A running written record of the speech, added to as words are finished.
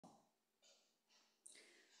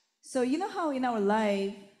So you know how in our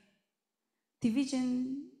life,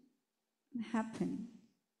 division happen.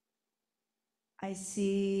 I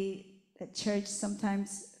see that church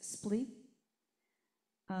sometimes split,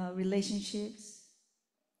 relationships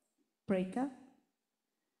break up,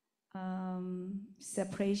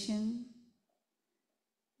 separation,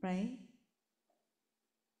 right?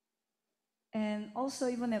 And also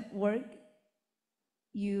even at work,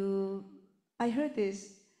 I heard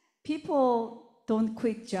this, people don't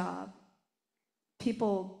quit job,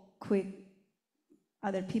 people quit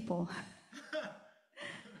other people.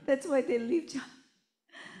 That's why they leave job.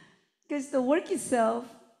 Because the work itself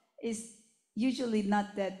is usually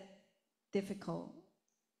not that difficult,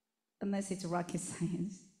 unless it's rocket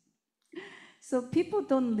science. So people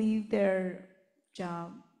don't leave their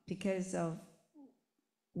job because of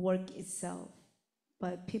work itself,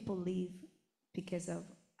 but people leave because of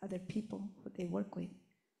other people who they work with.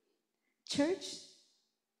 Church,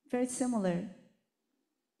 very similar.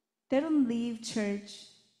 They don't leave church.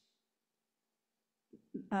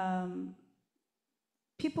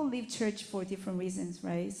 People leave church for different reasons,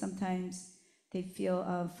 right? Sometimes they feel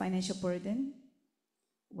a financial burden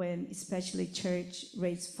when especially church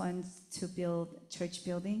raise funds to build church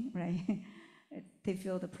building, right? They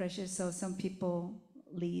feel the pressure, so some people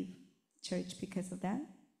leave church because of that.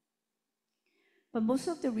 But most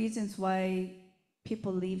of the reasons why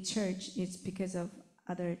people leave church is because of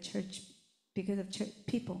other church, because of church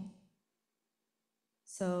people.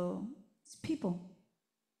 So it's people.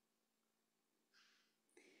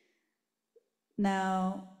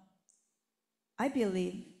 Now, I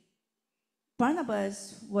believe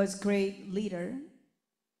Barnabas was a great leader,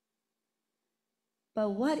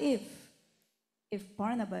 but what if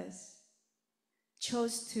Barnabas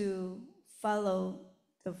chose to follow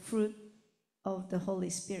the fruit of the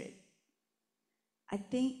Holy Spirit? I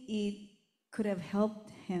think it could have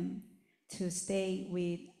helped him to stay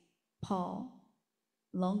with Paul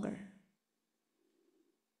longer.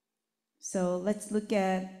 So let's look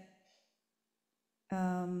at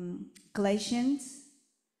Galatians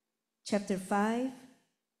chapter 5,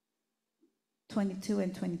 22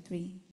 and 23.